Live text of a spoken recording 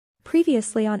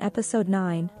Previously on episode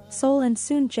 9, Sol and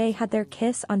Soon Jae had their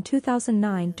kiss on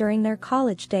 2009 during their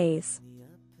college days.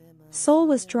 Sol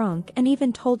was drunk and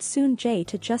even told Soon Jae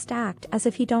to just act as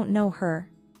if he don't know her.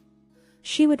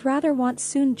 She would rather want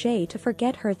Soon Jae to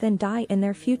forget her than die in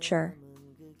their future.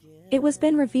 It was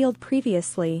been revealed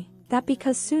previously that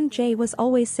because Soon Jae was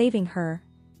always saving her,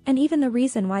 and even the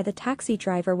reason why the taxi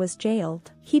driver was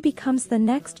jailed, he becomes the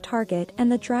next target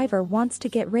and the driver wants to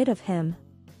get rid of him.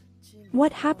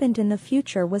 What happened in the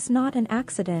future was not an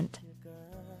accident.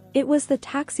 It was the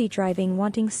taxi driving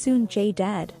wanting Soon Jae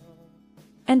dead.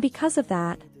 And because of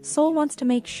that, Sol wants to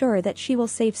make sure that she will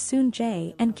save Soon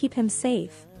Jae and keep him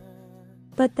safe.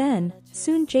 But then,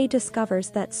 Soon Jae discovers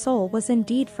that Sol was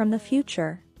indeed from the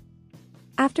future.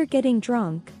 After getting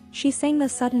drunk, she sang the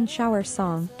sudden shower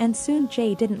song and Soon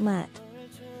Jae didn't let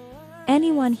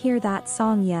anyone hear that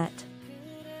song yet.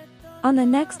 On the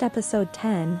next episode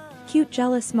 10, cute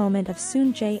jealous moment of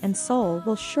Soon Jae and Sol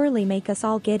will surely make us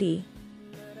all giddy.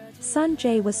 Soon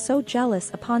Jae was so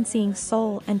jealous upon seeing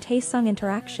Sol and Taesung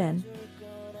interaction.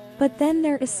 But then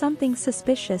there is something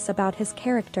suspicious about his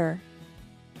character.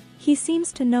 He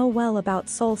seems to know well about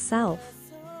Sol's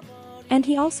self. And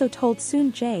he also told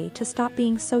Soon Jae to stop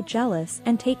being so jealous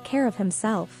and take care of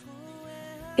himself.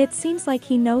 It seems like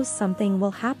he knows something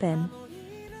will happen.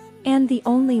 And the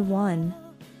only one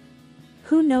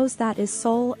who knows that is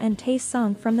Sol and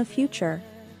Taesung from the future.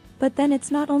 But then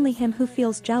it's not only him who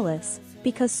feels jealous,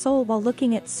 because Sol, while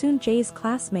looking at Soon Jae's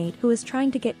classmate who is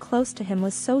trying to get close to him,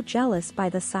 was so jealous by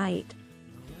the sight.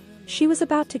 She was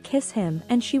about to kiss him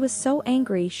and she was so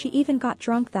angry she even got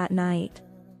drunk that night.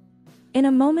 In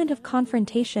a moment of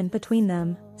confrontation between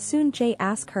them, Soon Jae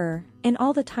asked her, "In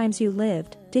all the times you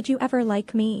lived, did you ever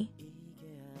like me?"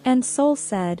 And Sol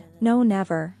said, "No,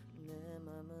 never."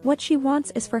 What she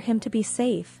wants is for him to be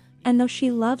safe, and though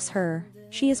she loves her,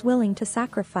 she is willing to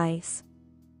sacrifice.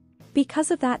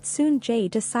 Because of that, Soon Jae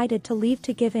decided to leave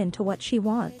to give in to what she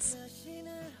wants.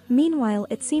 Meanwhile,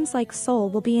 it seems like Sol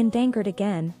will be endangered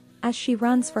again, as she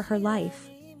runs for her life.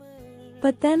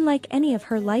 But then, like any of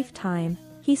her lifetime,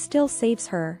 he still saves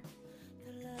her.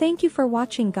 Thank you for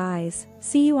watching, guys.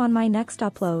 See you on my next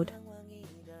upload.